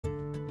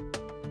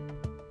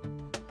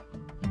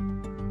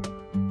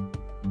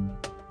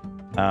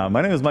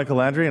My name is Michael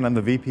Landry, and I'm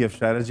the VP of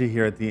Strategy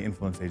here at the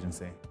Influence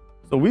Agency.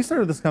 So we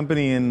started this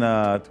company in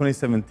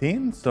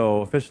 2017,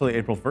 so officially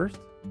April 1st.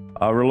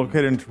 We're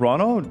located in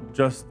Toronto,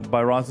 just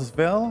by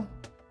Roncesvalles.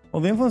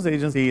 Well, the Influence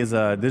Agency is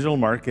a digital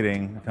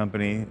marketing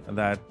company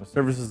that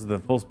services the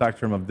full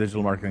spectrum of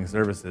digital marketing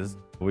services.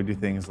 We do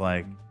things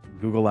like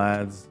Google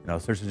Ads,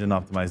 search engine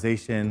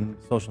optimization,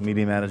 social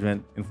media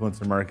management,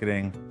 influencer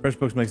marketing.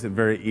 FreshBooks makes it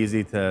very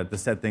easy to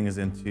set things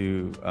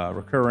into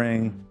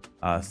recurring,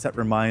 set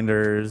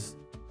reminders.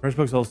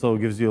 FreshBooks also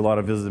gives you a lot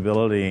of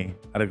visibility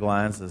at a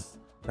glance as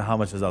to how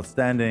much is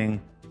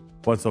outstanding,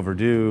 what's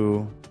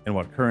overdue, in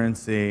what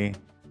currency.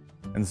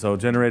 And so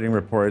generating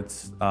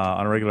reports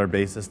on a regular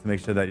basis to make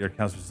sure that your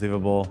accounts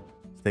receivable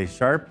stays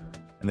sharp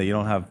and that you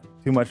don't have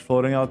too much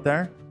floating out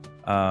there.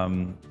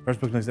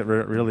 FreshBooks makes it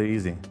really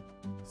easy.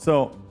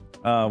 So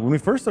when we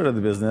first started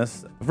the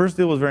business, the first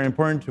deal was very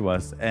important to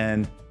us.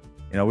 And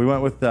we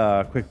went with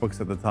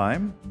QuickBooks at the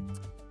time,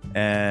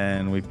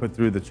 and we put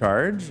through the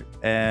charge,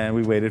 and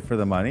we waited for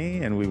the money,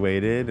 and we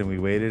waited, and we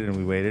waited, and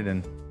we waited,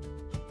 and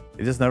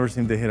it just never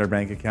seemed to hit our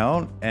bank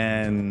account.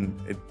 And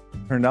it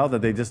turned out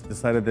that they just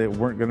decided they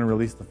weren't going to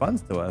release the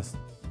funds to us.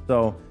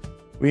 So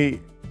we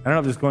ended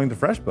up just going to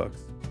FreshBooks,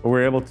 but we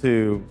were able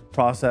to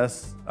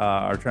process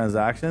our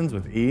transactions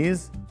with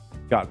ease,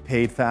 got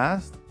paid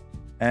fast,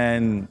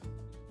 and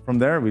from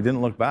there, we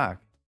didn't look back.